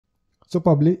So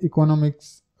public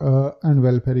economics and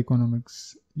welfare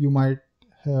economics, you might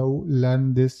have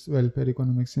learned this welfare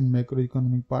economics in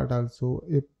macroeconomic part also.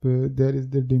 If there is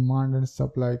the demand and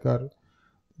supply curve,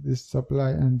 this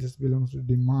supply and this belongs to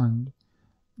demand,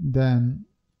 then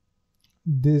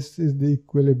this is the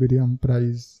equilibrium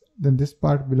price. Then this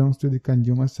part belongs to the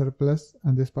consumer surplus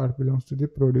and this part belongs to the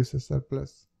producer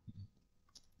surplus,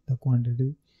 the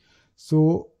quantity.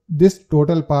 So this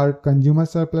total part, consumer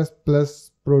surplus plus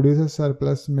producer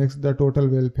surplus, makes the total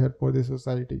welfare for the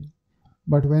society.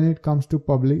 But when it comes to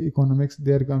public economics,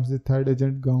 there comes the third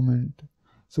agent, government.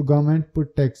 So government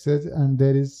put taxes and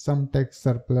there is some tax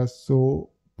surplus.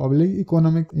 So public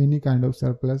economic, any kind of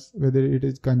surplus, whether it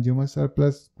is consumer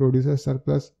surplus, producer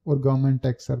surplus or government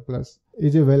tax surplus,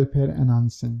 is a welfare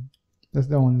enhancing. That's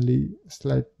the only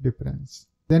slight difference.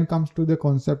 Then comes to the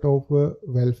concept of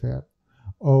welfare.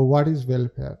 What is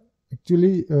welfare?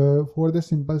 Actually, for the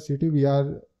simplicity, we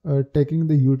are taking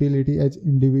the utility as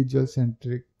individual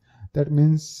centric. That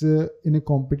means in a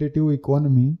competitive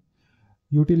economy,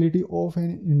 utility of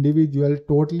an individual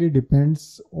totally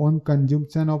depends on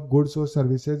consumption of goods or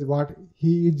services what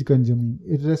he is consuming,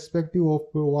 irrespective of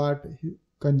what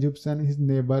consumption his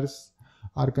neighbors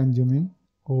are consuming.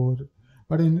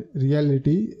 But in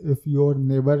reality, if your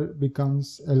neighbor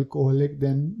becomes alcoholic,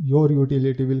 then your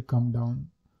utility will come down.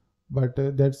 But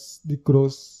that's the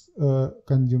gross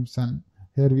consumption.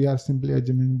 Here we are simply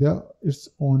assuming its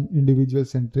own individual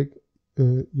centric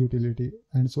utility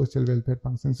and social welfare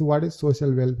function. So what is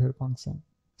social welfare function?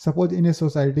 Suppose in a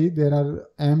society there are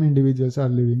m individuals are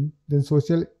living, then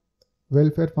social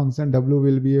welfare function W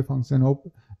will be a function of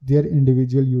their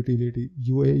individual utility,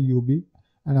 UA, UB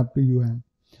and up to UM.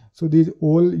 So these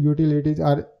all utilities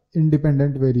are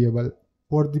independent variable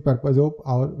for the purpose of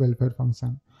our welfare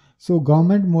function. So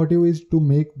government motive is to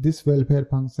make this welfare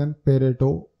function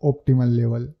Pareto optimal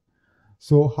level.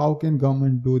 So how can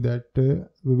government do that?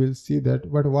 We will see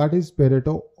that. But what is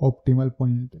Pareto optimal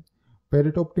point?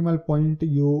 Pareto optimal point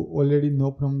you already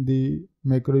know from the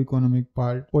macroeconomic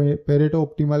part. Pareto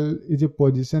optimal is a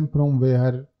position from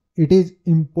where it is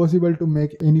impossible to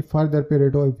make any further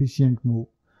Pareto efficient move.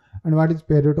 And what is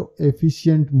Pareto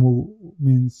efficient move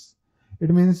means? It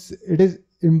means it is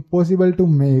impossible to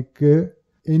make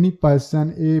any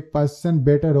person a person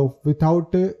better off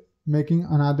without making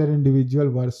another individual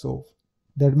worse off.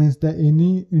 That means that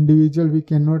any individual we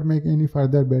cannot make any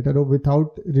further better off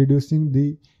without reducing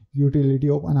the utility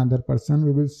of another person.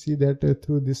 We will see that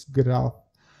through this graph.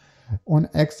 On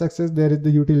x-axis there is the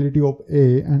utility of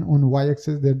A and on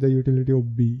y-axis there is the utility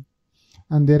of B.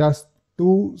 And there are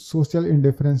two social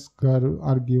indifference curves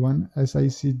are given,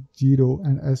 SIC 0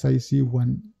 and SIC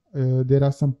 1. There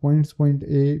are some points, point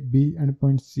A, B and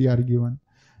point C are given.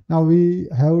 Now we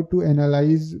have to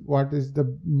analyze what is the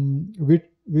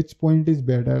which point is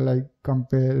better, like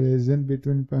comparison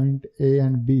between point A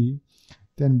and B,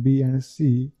 then B and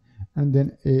C, and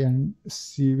then A and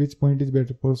C, which point is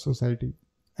better for society.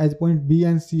 As point B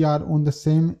and C are on the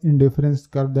same indifference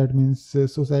curve, that means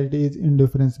society is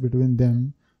indifference between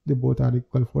them. They both are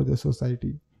equal for the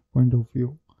society point of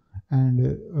view,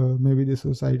 and maybe the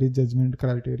society judgment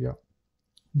criteria.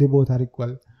 They both are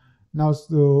equal. Now,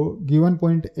 so given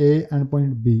point A and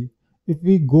point B, if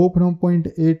we go from point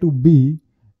A to B,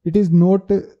 it is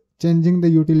not changing the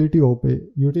utility of A.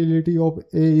 Utility of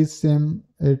A is same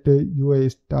at UA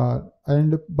star,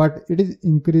 but it is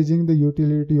increasing the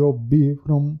utility of B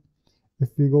from, if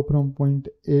we go from point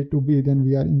A to B, then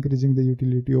we are increasing the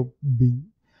utility of B.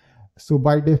 So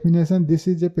by definition, this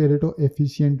is a Pareto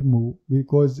efficient move,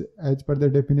 because as per the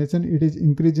definition, it is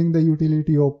increasing the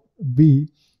utility of B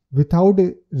without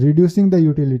reducing the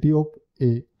utility of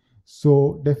A.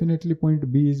 So definitely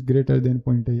point B is greater than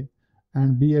point A,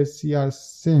 and B and C are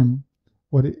same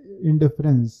or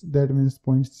indifference. That means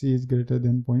point C is greater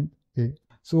than point A.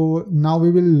 So now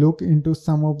we will look into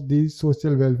some of these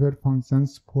social welfare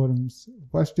functions forms.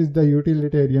 First is the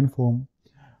utilitarian form.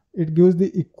 It gives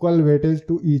the equal weightage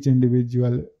to each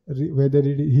individual, whether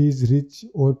he is rich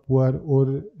or poor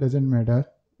or doesn't matter.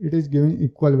 It is giving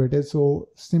equal weightage. So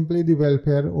simply the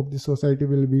welfare of the society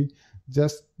will be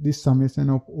just the summation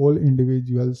of all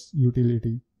individuals'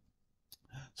 utility.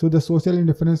 So the social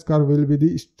indifference curve will be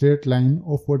the straight line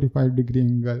of 45-degree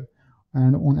angle,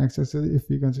 and on x-axis if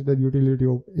we consider utility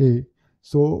of A.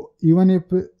 So even if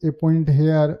a point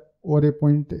here or a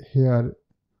point here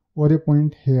or a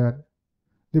point here,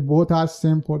 they both are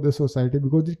same for the society,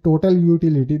 because the total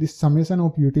utility, the summation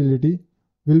of utility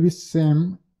will be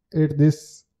same at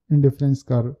this indifference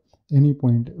curve, any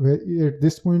point. Where at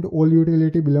this point all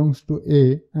utility belongs to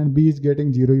A and B is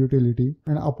getting zero utility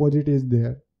and opposite is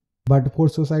there. But for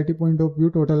society point of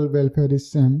view, total welfare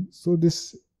is same. So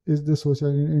this is the social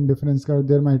indifference curve.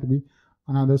 There might be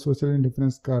another social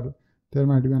indifference curve. There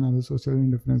might be another social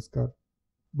indifference curve.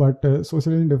 But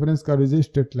social indifference curve is a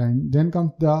straight line. Then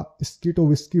comes the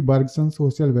Scitovsky-Bergson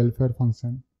social welfare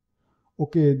function.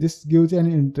 Okay, this gives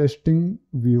an interesting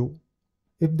view.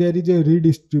 If there is a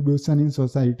redistribution in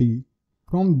society,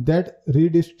 from that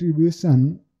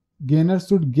redistribution, gainers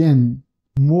should gain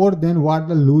more than what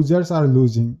the losers are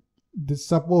losing.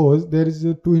 Suppose there is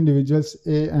two individuals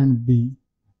A and B.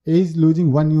 A is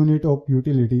losing 1 unit of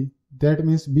utility. That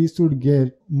means B should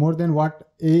get more than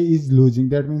what A is losing.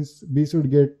 That means B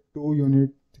should get 2 unit,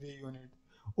 3 unit,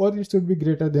 or it should be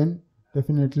greater than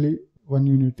definitely 1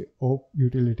 unit of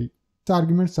utility. This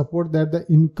argument supports that the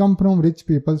income from rich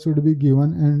people should be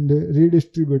given and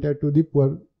redistributed to the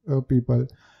poor people.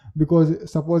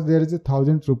 Because suppose there is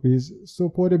 1,000 rupees, so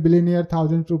for a billionaire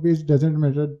 1,000 rupees doesn't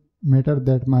matter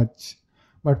that much,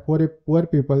 but for a poor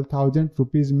people 1,000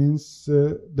 rupees means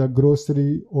the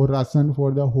grocery or ration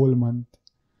for the whole month.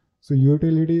 So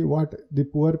utility what the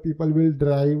poor people will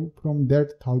derive from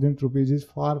that 1,000 rupees is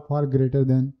far greater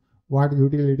than what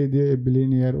utility the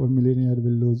billionaire or millionaire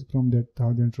will lose from that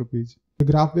 1,000 rupees. The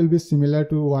graph will be similar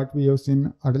to what we have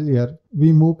seen earlier.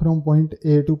 We move from point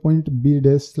A to point B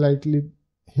dash slightly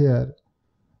here.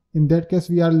 In that case,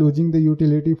 we are losing the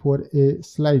utility for A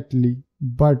slightly,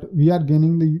 but we are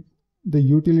gaining the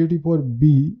utility for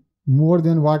B more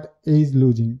than what A is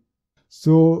losing.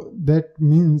 So that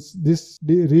means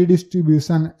the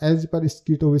redistribution as per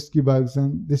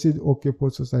Scitovsky-Bergson, this is okay for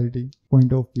society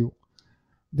point of view.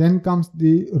 Then comes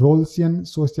the Rawlsian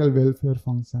social welfare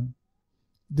function.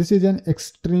 This is an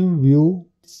extreme view.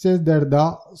 It says that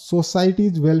the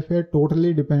society's welfare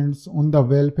totally depends on the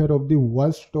welfare of the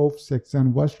worst of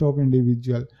section, worst of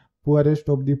individual, poorest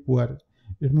of the poor.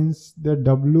 It means that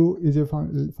W is a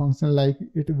function like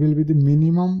it will be the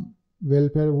minimum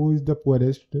welfare who is the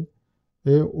poorest,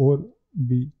 A or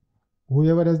B.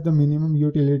 Whoever has the minimum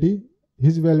utility,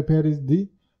 his welfare is the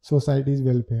society's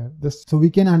welfare. So we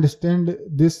can understand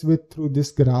this through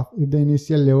this graph. If the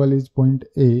initial level is point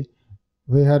A,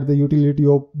 where the utility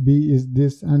of B is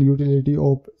this and utility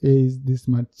of A is this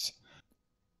much.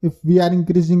 If we are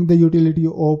increasing the utility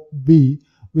of B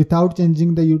without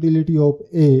changing the utility of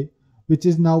A, which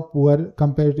is now poor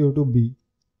comparative to B.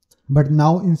 But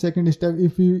now in second step,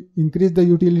 if we increase the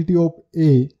utility of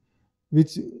A,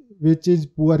 which is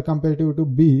poor comparative to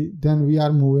B, then we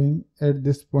are moving at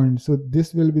this point. So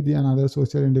this will be the another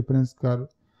social indifference curve.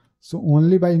 So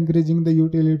only by increasing the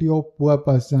utility of poor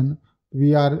person,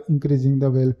 we are increasing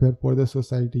the welfare for the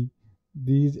society.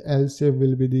 These L shape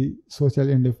will be the social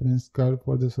indifference curve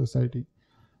for the society.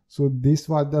 So this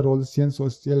was the Rawlsian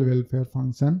social welfare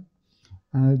function.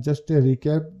 And just a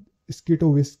recap,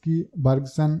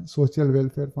 Scitovsky-Bergson social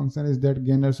welfare function is that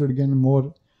gainer should gain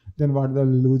more than what the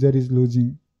loser is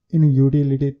losing in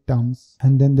utility terms.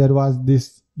 And then there was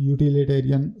this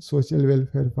utilitarian social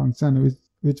welfare function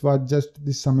which was just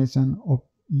the summation of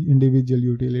individual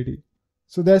utility.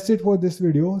 So that's it for this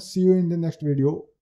video. See you in the next video.